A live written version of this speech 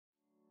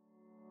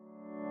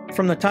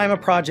From the time a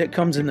project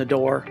comes in the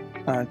door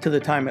to the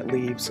time it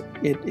leaves,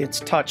 it's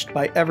touched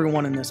by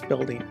everyone in this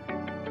building.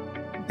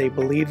 They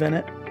believe in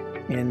it,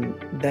 and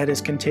that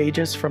is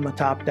contagious from the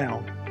top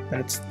down.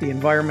 That's the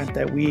environment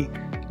that we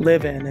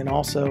live in, and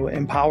also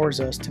empowers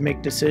us to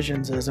make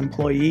decisions as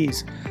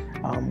employees.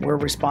 We're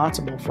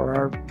responsible for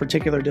our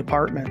particular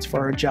departments, for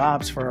our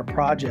jobs, for our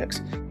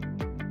projects.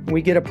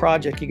 We get a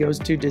project, it goes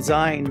to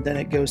design, then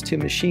it goes to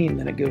machine,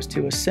 then it goes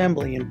to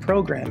assembly and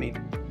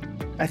programming.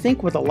 I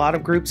think with a lot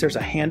of groups there's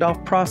a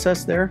handoff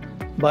process there,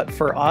 but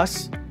for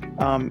us,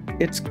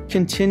 it's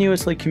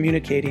continuously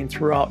communicating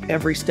throughout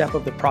every step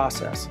of the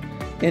process,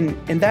 and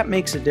that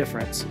makes a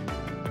difference.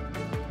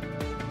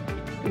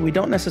 We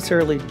don't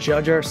necessarily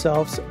judge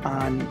ourselves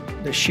on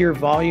the sheer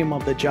volume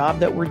of the job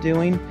that we're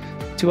doing.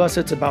 To us,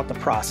 it's about the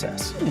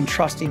process and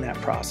trusting that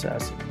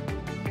process.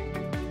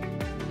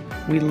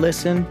 We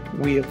listen,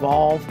 we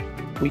evolve,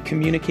 we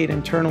communicate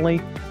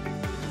internally.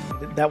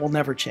 That will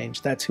never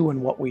change. That's who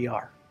and what we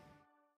are.